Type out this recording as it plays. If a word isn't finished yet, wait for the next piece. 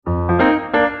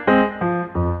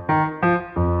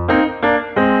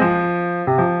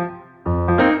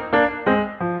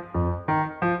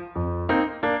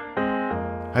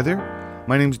Hi there,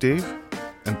 my name's Dave,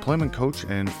 employment coach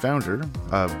and founder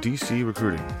of DC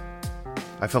Recruiting.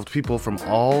 I've helped people from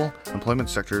all employment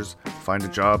sectors find a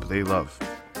job they love.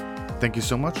 Thank you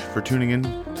so much for tuning in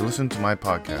to listen to my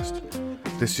podcast.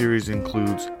 This series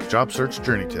includes job search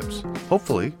journey tips.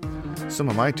 Hopefully, some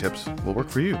of my tips will work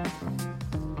for you.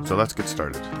 So let's get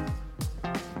started.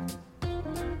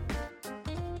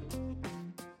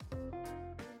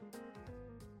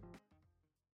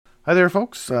 Hi there,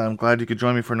 folks. I'm glad you could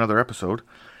join me for another episode.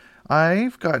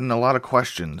 I've gotten a lot of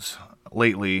questions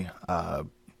lately,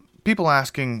 people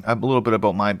asking a little bit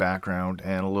about my background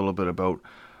and a little bit about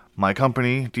my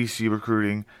company, DC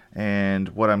Recruiting, and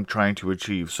what I'm trying to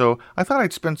achieve. So I thought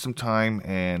I'd spend some time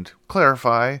and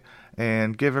clarify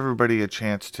and give everybody a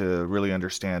chance to really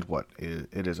understand what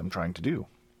it is I'm trying to do.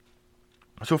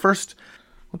 So first,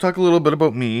 we'll talk a little bit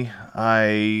about me.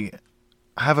 I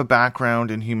have a background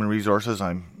in human resources.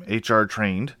 I'm HR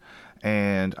trained,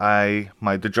 and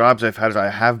the jobs I've had is I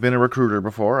have been a recruiter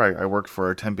before. I worked for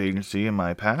a temp agency in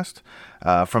my past.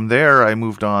 From there, I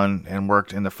moved on and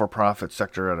worked in the for-profit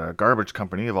sector at a garbage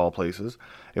company, of all places.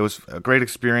 It was a great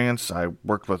experience. I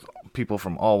worked with people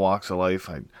from all walks of life.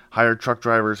 I hired truck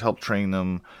drivers, helped train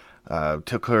them,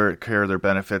 took care of their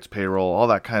benefits, payroll, all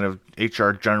that kind of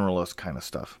HR generalist kind of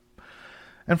stuff.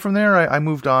 And from there, I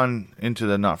moved on into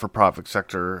the not-for-profit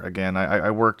sector again.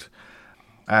 I worked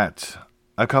at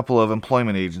a couple of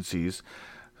employment agencies,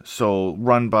 so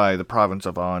run by the province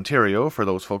of Ontario, for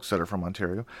those folks that are from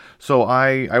Ontario. So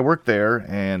I worked there,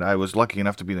 and I was lucky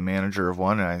enough to be the manager of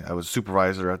one, and I was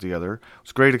supervisor at the other. It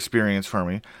was a great experience for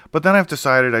me. But then I've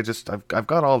decided I've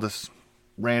got all this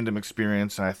random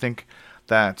experience, and I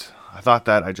thought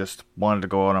that I just wanted to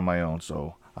go out on my own.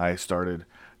 So I started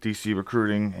DC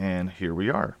Recruiting, and here we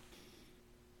are.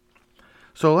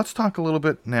 So let's talk a little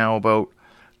bit now about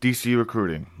DC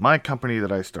Recruiting, my company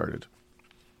that I started.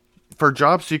 For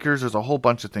job seekers, there's a whole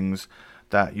bunch of things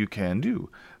that you can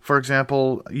do. For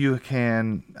example, you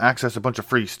can access a bunch of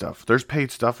free stuff. There's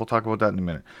paid stuff. We'll talk about that in a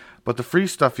minute. But the free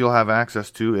stuff you'll have access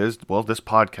to is, this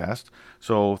podcast.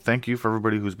 So thank you for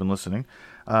everybody who's been listening.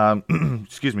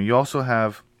 Excuse me. You also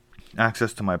have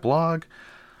access to my blog.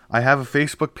 I have a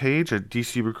Facebook page, a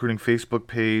DC Recruiting Facebook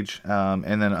page.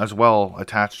 And then as well,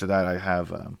 attached to that, I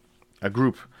have a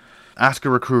group, Ask a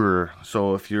Recruiter.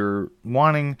 So if you're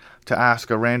wanting to ask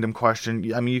a random question,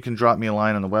 you can drop me a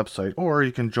line on the website, or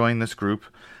you can join this group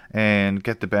and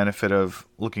get the benefit of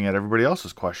looking at everybody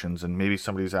else's questions, and maybe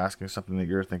somebody's asking something that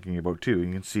you're thinking about too.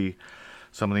 You can see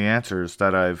some of the answers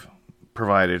that I've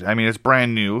provided. It's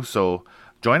brand new, so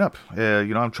join up.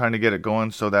 I'm trying to get it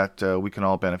going so that we can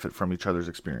all benefit from each other's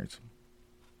experience.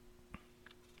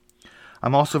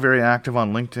 I'm also very active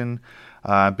on LinkedIn,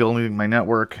 building my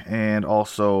network, and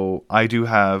also I do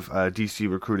have a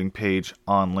DC Recruiting page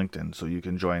on LinkedIn, so you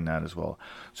can join that as well.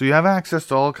 So you have access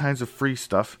to all kinds of free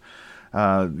stuff.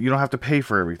 You don't have to pay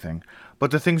for everything. But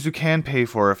the things you can pay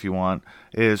for if you want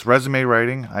is resume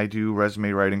writing. I do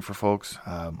resume writing for folks.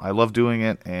 I love doing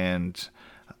it, and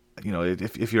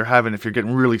if you're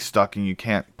getting really stuck and you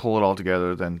can't pull it all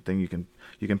together, then you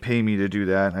can pay me to do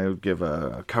that. I would give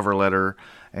a cover letter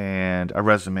and a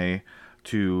resume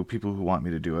to people who want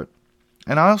me to do it.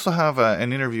 And I also have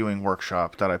an interviewing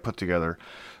workshop that I put together.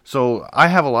 So I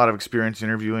have a lot of experience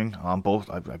interviewing on both.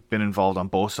 I've been involved on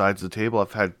both sides of the table.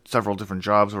 I've had several different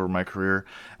jobs over my career,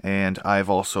 and I've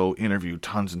also interviewed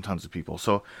tons and tons of people.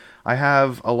 So I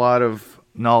have a lot of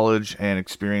knowledge and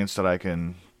experience that I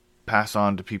can pass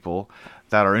on to people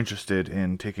that are interested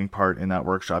in taking part in that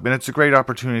workshop. And it's a great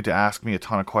opportunity to ask me a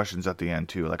ton of questions at the end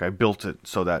too. Like, I built it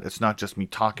so that it's not just me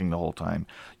talking the whole time.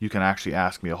 You can actually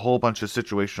ask me a whole bunch of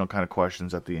situational kind of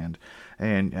questions at the end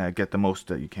and get the most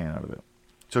that you can out of it.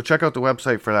 So check out the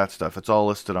website for that stuff. It's all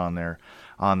listed on there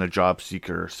on the job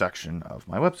seeker section of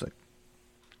my website.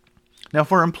 Now,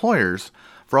 for employers,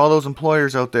 for all those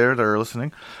employers out there that are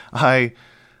listening,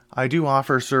 I do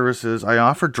offer services. I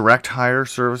offer direct hire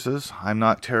services. I'm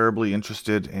not terribly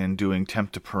interested in doing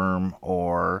temp to perm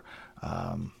or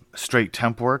straight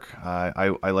temp work. I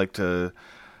like to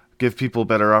give people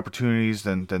better opportunities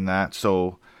than that.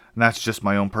 So that's just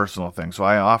my own personal thing. So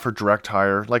I offer direct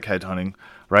hire, like headhunting,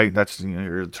 right? That's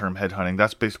the term headhunting.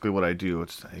 That's basically what I do.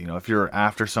 It's if you're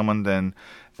after someone, then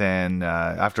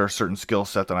after a certain skill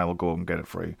set, then I will go and get it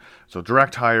for you. So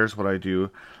direct hire is what I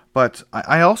do. But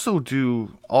I also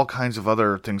do all kinds of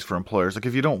other things for employers. Like,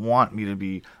 if you don't want me to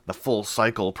be the full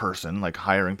cycle person, like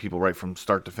hiring people right from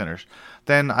start to finish,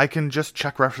 then I can just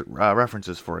check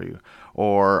references for you.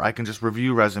 Or I can just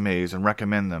review resumes and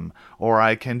recommend them. Or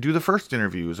I can do the first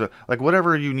interviews. Like,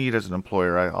 whatever you need as an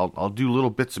employer, I'll do little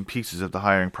bits and pieces of the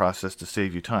hiring process to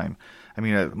save you time. I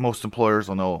mean, most employers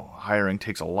will know hiring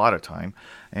takes a lot of time,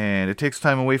 and it takes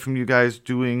time away from you guys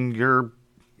doing your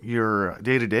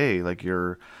day-to-day, like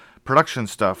your production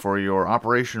stuff or your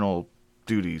operational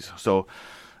duties. So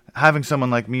having someone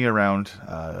like me around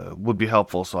would be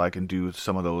helpful, so I can do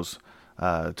some of those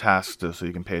tasks so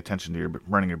you can pay attention to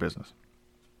running your business.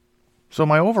 So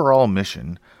my overall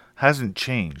mission hasn't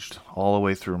changed all the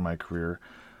way through my career.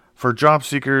 For job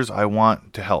seekers, I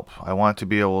want to help. I want to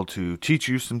be able to teach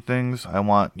you some things. I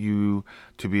want you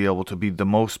to be able to be the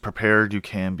most prepared you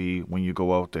can be when you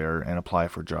go out there and apply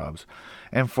for jobs.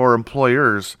 And for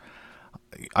employers,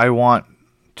 I want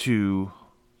to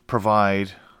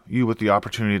provide you with the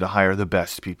opportunity to hire the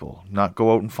best people, not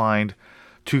go out and find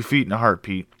 2 feet in a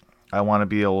heartbeat. I want to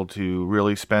be able to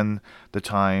really spend the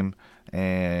time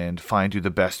and find you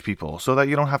the best people so that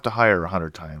you don't have to hire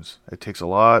 100 times. It takes a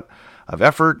lot of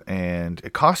effort and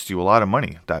it costs you a lot of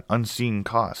money, that unseen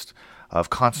cost of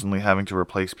constantly having to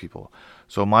replace people.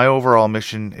 So my overall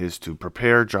mission is to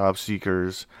prepare job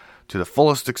seekers to the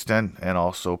fullest extent and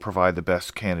also provide the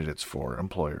best candidates for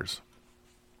employers.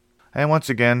 And once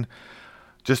again,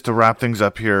 just to wrap things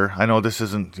up here, I know this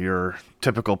isn't your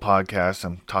typical podcast.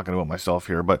 I'm talking about myself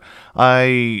here, but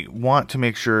I want to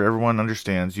make sure everyone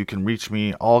understands you can reach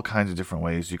me all kinds of different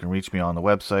ways. You can reach me on the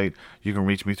website. You can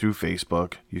reach me through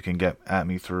Facebook. You can get at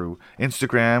me through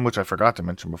Instagram, which I forgot to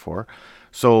mention before.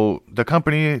 So the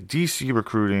company, DC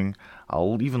Recruiting,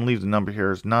 I'll even leave the number here,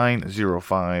 is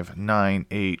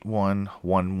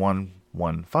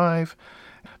 905-981-1115.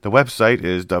 The website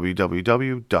is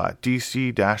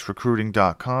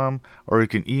www.dc-recruiting.com, or you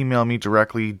can email me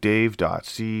directly,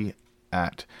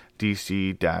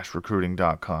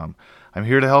 dave.c@dc-recruiting.com. I'm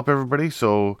here to help everybody,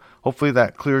 so hopefully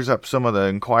that clears up some of the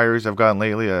inquiries I've gotten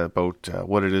lately about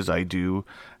what it is I do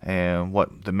and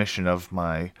what the mission of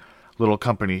my little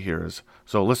company here is.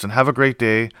 So listen, have a great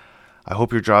day. I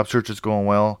hope your job search is going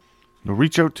well.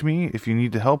 Reach out to me if you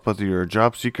need help, whether you're a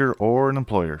job seeker or an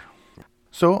employer.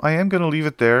 So I am going to leave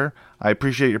it there. I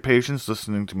appreciate your patience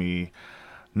listening to me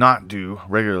not do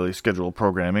regularly scheduled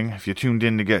programming. If you tuned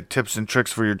in to get tips and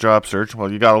tricks for your job search, well,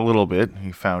 you got a little bit.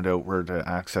 You found out where to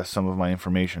access some of my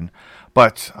information.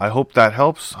 But I hope that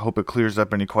helps. I hope it clears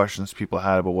up any questions people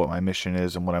had about what my mission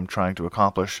is and what I'm trying to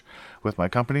accomplish with my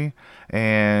company.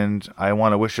 And I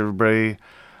want to wish everybody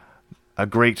a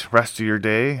great rest of your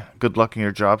day. Good luck in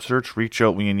your job search. Reach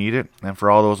out when you need it. And for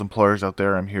all those employers out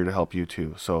there, I'm here to help you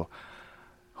too. So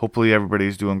hopefully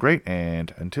everybody's doing great,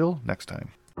 and until next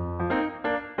time.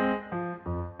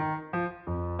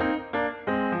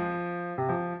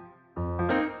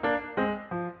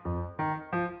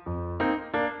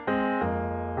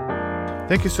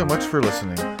 Thank you so much for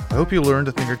listening. I hope you learned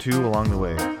a thing or two along the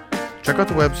way. Check out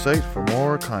the website for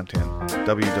more content,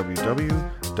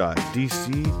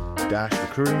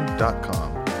 www.dc-recruiting.com.